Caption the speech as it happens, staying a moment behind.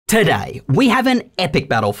Today, we have an epic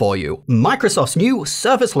battle for you. Microsoft's new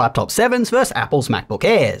Surface Laptop 7s versus Apple's MacBook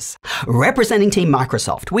Airs. Representing Team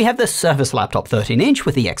Microsoft, we have the Surface Laptop 13-inch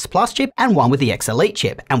with the X Plus chip and one with the X Elite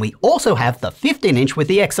chip, and we also have the 15-inch with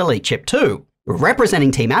the X Elite chip too.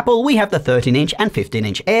 Representing Team Apple, we have the 13-inch and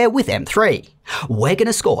 15-inch Air with M3. We're going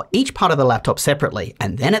to score each part of the laptop separately,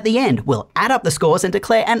 and then at the end, we'll add up the scores and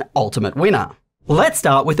declare an ultimate winner. Let's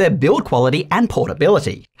start with their build quality and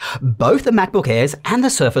portability. Both the MacBook Airs and the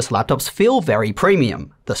Surface laptops feel very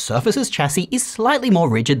premium. The Surface's chassis is slightly more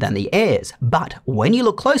rigid than the Airs, but when you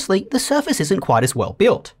look closely, the Surface isn't quite as well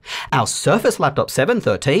built. Our Surface Laptop 7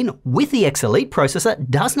 13 with the X Elite processor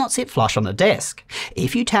does not sit flush on the desk.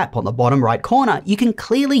 If you tap on the bottom right corner, you can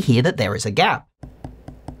clearly hear that there is a gap.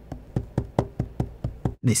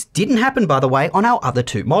 This didn't happen, by the way, on our other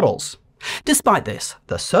two models. Despite this,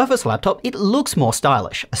 the Surface laptop, it looks more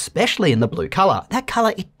stylish, especially in the blue color. That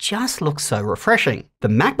color, it just looks so refreshing. The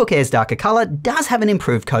MacBook Air's darker color does have an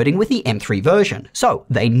improved coating with the M3 version, so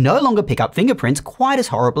they no longer pick up fingerprints quite as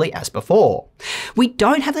horribly as before. We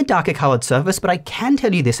don't have the darker colored Surface, but I can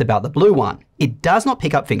tell you this about the blue one. It does not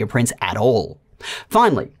pick up fingerprints at all.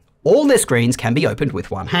 Finally, all their screens can be opened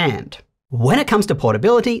with one hand. When it comes to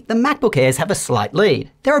portability, the MacBook Airs have a slight lead.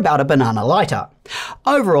 They're about a banana lighter.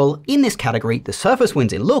 Overall, in this category, the Surface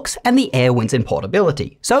wins in looks and the Air wins in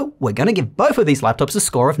portability. So we're going to give both of these laptops a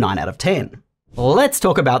score of 9 out of 10. Let's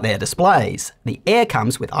talk about their displays. The Air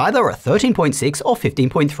comes with either a 13.6 or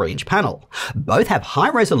 15.3-inch panel. Both have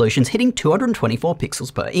high resolutions hitting 224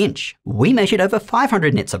 pixels per inch. We measured over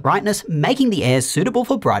 500 nits of brightness, making the Airs suitable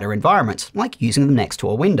for brighter environments, like using them next to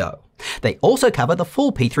a window. They also cover the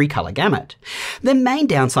full P3 color gamut. Their main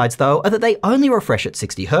downsides though are that they only refresh at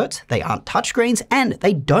 60 Hz, they aren't touchscreens, and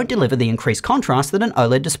they don't deliver the increased contrast that an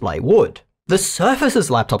OLED display would. The Surface's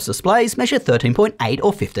laptop's displays measure 13.8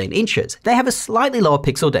 or 15 inches. They have a slightly lower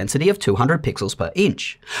pixel density of 200 pixels per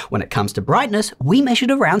inch. When it comes to brightness, we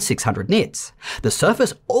measured around 600 nits. The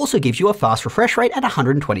Surface also gives you a fast refresh rate at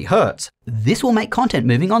 120 Hz. This will make content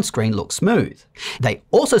moving on screen look smooth. They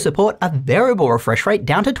also support a variable refresh rate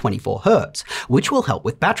down to 24 Hz, which will help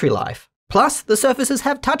with battery life. Plus, the Surfaces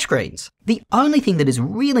have touchscreens. The only thing that is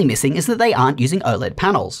really missing is that they aren't using OLED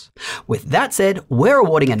panels. With that said, we're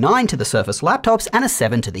awarding a 9 to the Surface laptops and a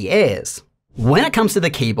 7 to the Airs. When it comes to the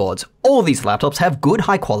keyboards, all these laptops have good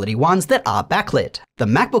high quality ones that are backlit. The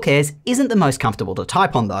MacBook Airs isn't the most comfortable to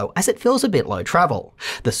type on though, as it feels a bit low travel.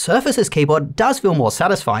 The Surface's keyboard does feel more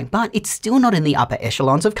satisfying, but it's still not in the upper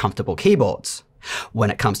echelons of comfortable keyboards. When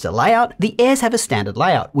it comes to layout, the Airs have a standard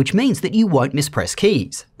layout, which means that you won't mispress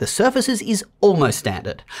keys. The Surface's is almost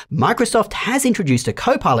standard. Microsoft has introduced a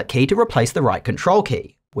Copilot key to replace the right control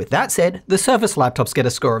key. With that said, the Surface laptops get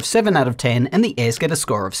a score of 7 out of 10 and the Airs get a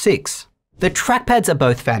score of 6. The trackpads are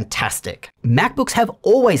both fantastic. MacBooks have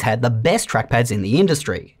always had the best trackpads in the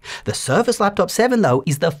industry. The Surface Laptop 7 though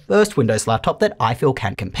is the first Windows laptop that I feel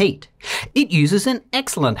can compete. It uses an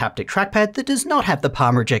excellent haptic trackpad that does not have the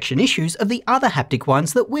palm rejection issues of the other haptic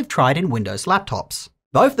ones that we've tried in Windows laptops.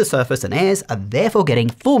 Both the Surface and Airs are therefore getting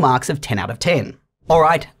full marks of 10 out of 10.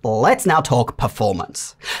 Alright, let's now talk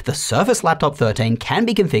performance. The Surface Laptop 13 can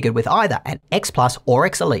be configured with either an X Plus or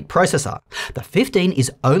X Elite processor. The 15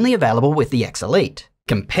 is only available with the X Elite.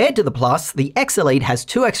 Compared to the Plus, the X Elite has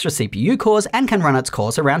 2 extra CPU cores and can run its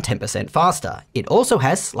cores around 10% faster. It also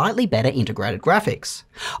has slightly better integrated graphics.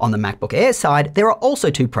 On the MacBook Air side, there are also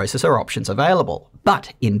 2 processor options available.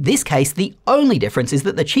 But in this case, the only difference is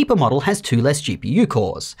that the cheaper model has 2 less GPU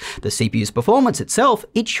cores. The CPU's performance itself,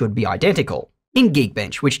 it should be identical. In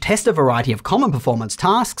Geekbench, which test a variety of common performance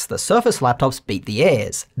tasks, the Surface laptops beat the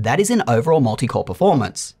Airs. That is in overall multi-core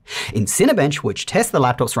performance. In Cinebench, which tests the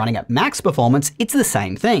laptops running at max performance, it's the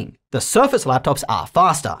same thing. The Surface laptops are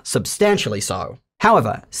faster, substantially so.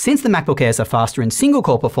 However, since the MacBook Airs are faster in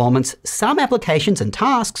single-core performance, some applications and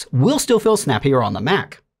tasks will still feel snappier on the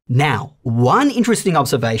Mac. Now, one interesting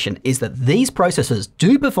observation is that these processors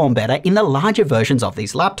do perform better in the larger versions of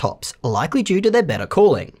these laptops, likely due to their better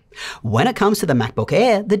cooling. When it comes to the MacBook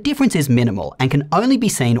Air, the difference is minimal and can only be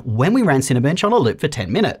seen when we ran Cinebench on a loop for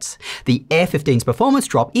 10 minutes. The Air 15's performance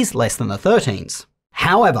drop is less than the 13's.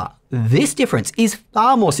 However, this difference is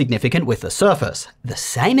far more significant with the Surface. The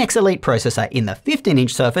same X Elite processor in the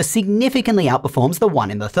 15-inch Surface significantly outperforms the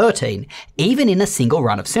one in the 13, even in a single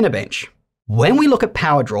run of Cinebench. When we look at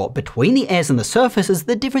power draw between the Airs and the Surfaces,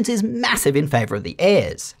 the difference is massive in favour of the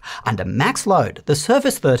Airs. Under max load, the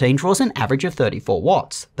Surface 13 draws an average of 34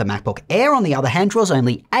 watts. The MacBook Air, on the other hand, draws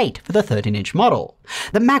only 8 for the 13-inch model.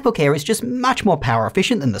 The MacBook Air is just much more power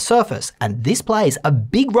efficient than the Surface, and this plays a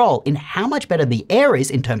big role in how much better the Air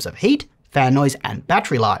is in terms of heat, fan noise, and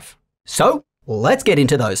battery life. So, Let's get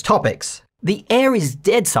into those topics. The Air is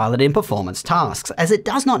dead silent in performance tasks, as it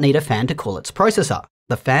does not need a fan to cool its processor.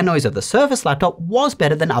 The fan noise of the Surface laptop was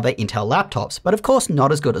better than other Intel laptops, but of course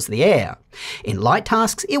not as good as the Air. In light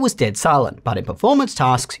tasks, it was dead silent, but in performance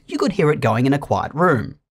tasks, you could hear it going in a quiet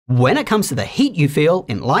room. When it comes to the heat you feel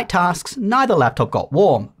in light tasks, neither laptop got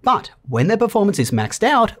warm, but when their performance is maxed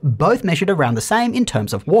out, both measured around the same in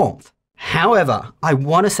terms of warmth. However, I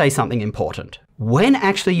want to say something important. When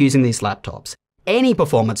actually using these laptops, any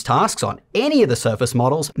performance tasks on any of the Surface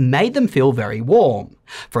models made them feel very warm.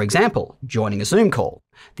 For example, joining a Zoom call.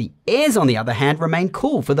 The Airs, on the other hand, remained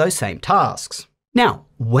cool for those same tasks. Now,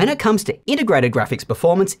 when it comes to integrated graphics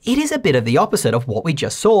performance, it is a bit of the opposite of what we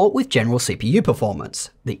just saw with general CPU performance.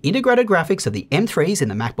 The integrated graphics of the M3s in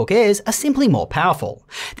the MacBook Airs are simply more powerful.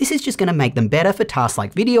 This is just going to make them better for tasks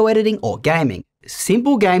like video editing or gaming.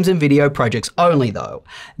 Simple games and video projects only though.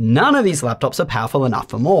 None of these laptops are powerful enough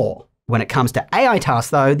for more. When it comes to AI tasks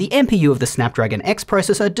though, the NPU of the Snapdragon X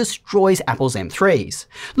processor destroys Apple's M3s.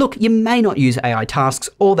 Look, you may not use AI tasks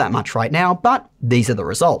all that much right now, but these are the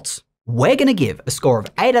results. We're going to give a score of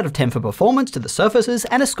 8 out of 10 for performance to the Surfaces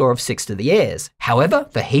and a score of 6 to the Airs. However,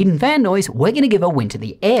 for heat and fan noise, we're going to give a win to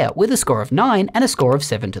the Air with a score of 9 and a score of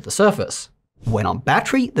 7 to the Surface. When on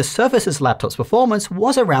battery, the Surface's laptop's performance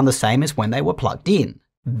was around the same as when they were plugged in.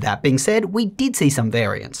 That being said, we did see some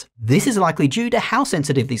variance. This is likely due to how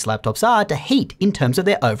sensitive these laptops are to heat in terms of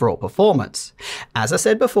their overall performance. As I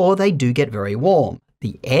said before, they do get very warm.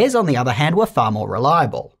 The Airs, on the other hand, were far more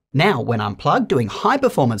reliable. Now, when unplugged doing high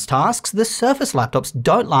performance tasks, the Surface laptops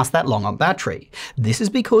don't last that long on battery. This is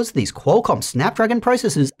because these Qualcomm Snapdragon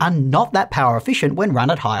processors are not that power efficient when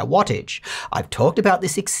run at higher wattage. I've talked about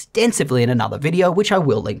this extensively in another video, which I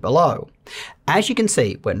will link below. As you can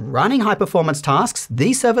see, when running high performance tasks,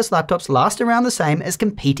 these Surface laptops last around the same as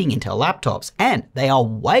competing Intel laptops, and they are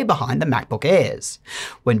way behind the MacBook Airs.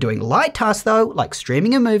 When doing light tasks though, like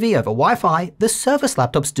streaming a movie over Wi-Fi, the Surface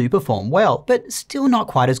laptops do perform well, but still not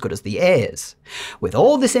quite as good as the Airs. With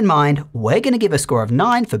all this in mind, we're going to give a score of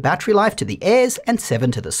 9 for battery life to the Airs and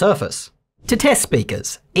 7 to the Surface. To test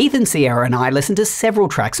speakers, Ethan, Sierra and I listened to several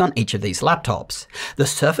tracks on each of these laptops. The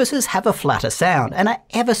Surfaces have a flatter sound and are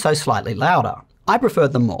ever so slightly louder. I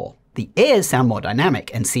preferred them more. The Airs sound more dynamic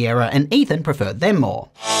and Sierra and Ethan preferred them more.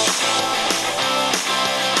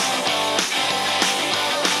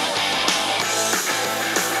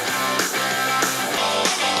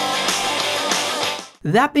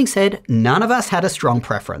 That being said, none of us had a strong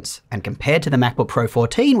preference, and compared to the MacBook Pro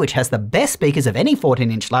 14, which has the best speakers of any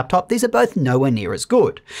 14-inch laptop, these are both nowhere near as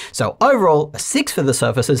good. So overall, a 6 for the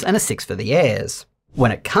Surfaces and a 6 for the Airs.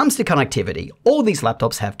 When it comes to connectivity, all these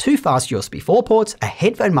laptops have 2 fast USB 4 ports, a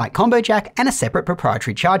headphone mic combo jack, and a separate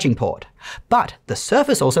proprietary charging port. But the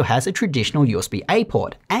Surface also has a traditional USB-A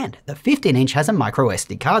port, and the 15-inch has a micro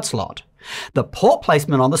SD card slot. The port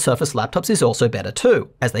placement on the Surface laptops is also better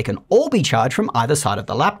too, as they can all be charged from either side of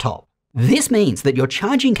the laptop. This means that your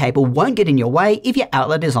charging cable won't get in your way if your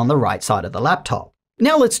outlet is on the right side of the laptop.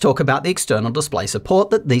 Now let's talk about the external display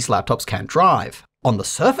support that these laptops can drive. On the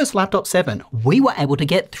Surface Laptop 7, we were able to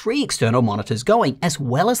get 3 external monitors going, as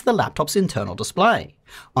well as the laptop's internal display.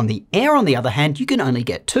 On the Air, on the other hand, you can only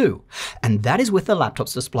get 2, and that is with the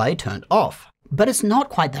laptop's display turned off. But it's not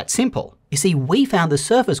quite that simple. You see, we found the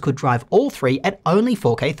Surface could drive all 3 at only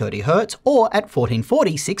 4K 30Hz or at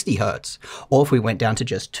 1440 60Hz. Or if we went down to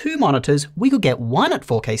just 2 monitors, we could get one at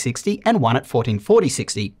 4K 60 and one at 1440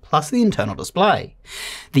 60, plus the internal display.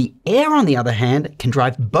 The Air, on the other hand, can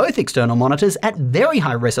drive both external monitors at very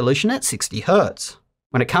high resolution at 60Hz.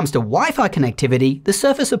 When it comes to Wi-Fi connectivity, the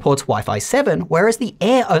Surface supports Wi-Fi 7, whereas the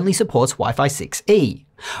Air only supports Wi-Fi 6E.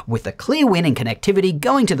 With a clear win in connectivity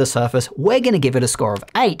going to the Surface, we're going to give it a score of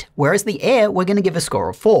 8, whereas the Air we're going to give a score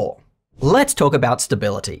of 4. Let's talk about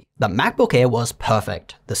stability. The MacBook Air was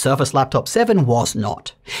perfect. The Surface Laptop 7 was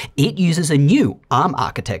not. It uses a new ARM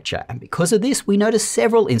architecture, and because of this, we noticed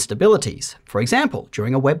several instabilities. For example,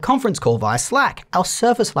 during a web conference call via Slack, our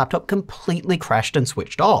Surface laptop completely crashed and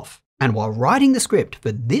switched off. And while writing the script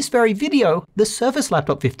for this very video, the Surface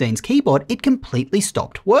Laptop 15's keyboard, it completely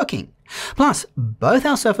stopped working. Plus, both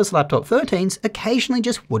our Surface Laptop 13s occasionally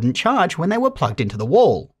just wouldn't charge when they were plugged into the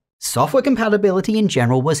wall. Software compatibility in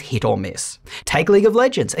general was hit or miss. Take League of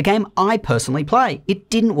Legends, a game I personally play. It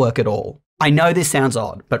didn't work at all. I know this sounds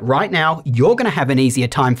odd, but right now, you're going to have an easier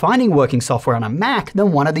time finding working software on a Mac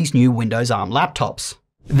than one of these new Windows ARM laptops.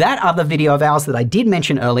 That other video of ours that I did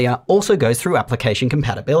mention earlier also goes through application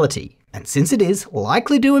compatibility. And since it is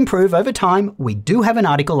likely to improve over time, we do have an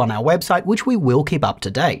article on our website which we will keep up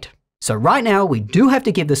to date. So right now, we do have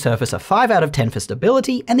to give the Surface a 5 out of 10 for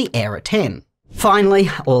stability and the Air a 10. Finally,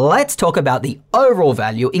 let's talk about the overall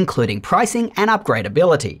value, including pricing and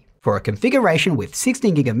upgradability. For a configuration with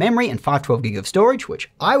 16GB of memory and 512GB of storage, which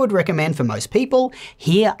I would recommend for most people,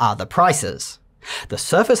 here are the prices. The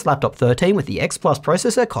Surface Laptop 13 with the X Plus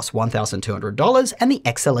processor costs $1,200 and the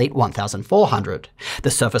X Elite $1,400.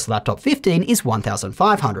 The Surface Laptop 15 is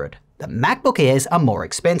 $1,500. The MacBook Airs are more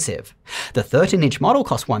expensive. The 13-inch model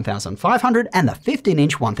costs $1,500 and the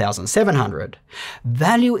 15-inch $1,700.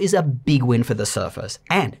 Value is a big win for the Surface,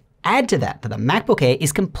 and add to that the MacBook Air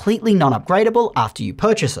is completely non-upgradable after you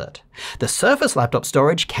purchase it. The Surface Laptop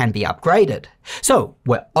storage can be upgraded. So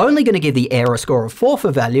we're only going to give the Air a score of 4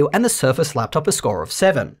 for value and the Surface Laptop a score of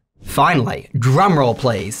 7. Finally, drumroll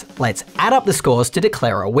please, let's add up the scores to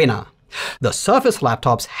declare a winner. The Surface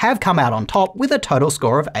laptops have come out on top with a total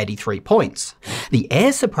score of 83 points. The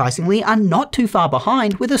Airs surprisingly are not too far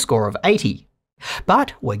behind with a score of 80.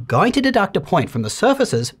 But we're going to deduct a point from the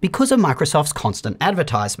Surfaces because of Microsoft's constant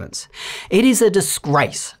advertisements. It is a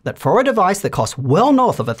disgrace that for a device that costs well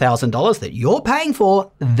north of $1,000 that you're paying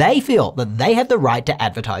for, they feel that they have the right to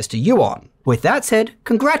advertise to you on. With that said,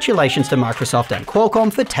 congratulations to Microsoft and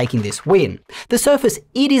Qualcomm for taking this win. The Surface,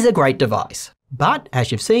 it is a great device. But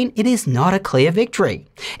as you've seen, it is not a clear victory.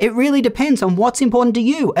 It really depends on what's important to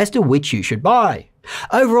you as to which you should buy.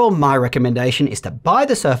 Overall, my recommendation is to buy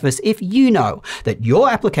the Surface if you know that your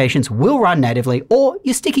applications will run natively or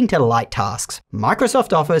you're sticking to light tasks.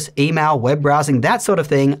 Microsoft Office, email, web browsing, that sort of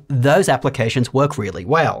thing, those applications work really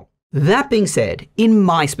well. That being said, in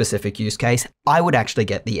my specific use case, I would actually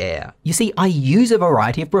get the Air. You see, I use a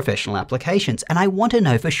variety of professional applications and I want to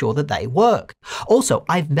know for sure that they work. Also,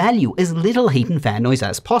 I value as little heat and fan noise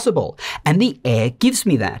as possible, and the Air gives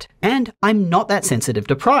me that, and I'm not that sensitive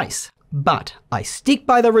to price. But I stick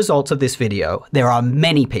by the results of this video. There are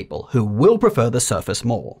many people who will prefer the Surface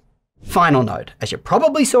more. Final note, as you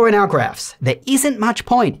probably saw in our graphs, there isn't much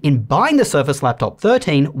point in buying the Surface Laptop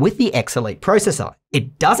 13 with the X Elite processor.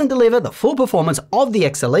 It doesn't deliver the full performance of the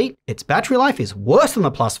X Elite, its battery life is worse than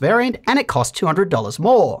the Plus variant, and it costs $200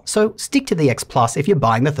 more, so stick to the X Plus if you're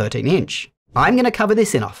buying the 13-inch. I'm going to cover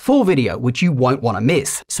this in a full video, which you won't want to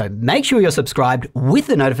miss, so make sure you're subscribed with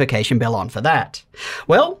the notification bell on for that.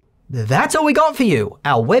 Well, that's all we got for you.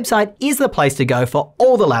 Our website is the place to go for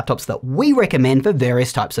all the laptops that we recommend for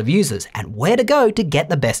various types of users and where to go to get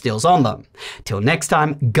the best deals on them. Till next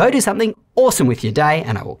time, go do something awesome with your day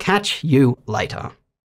and I will catch you later.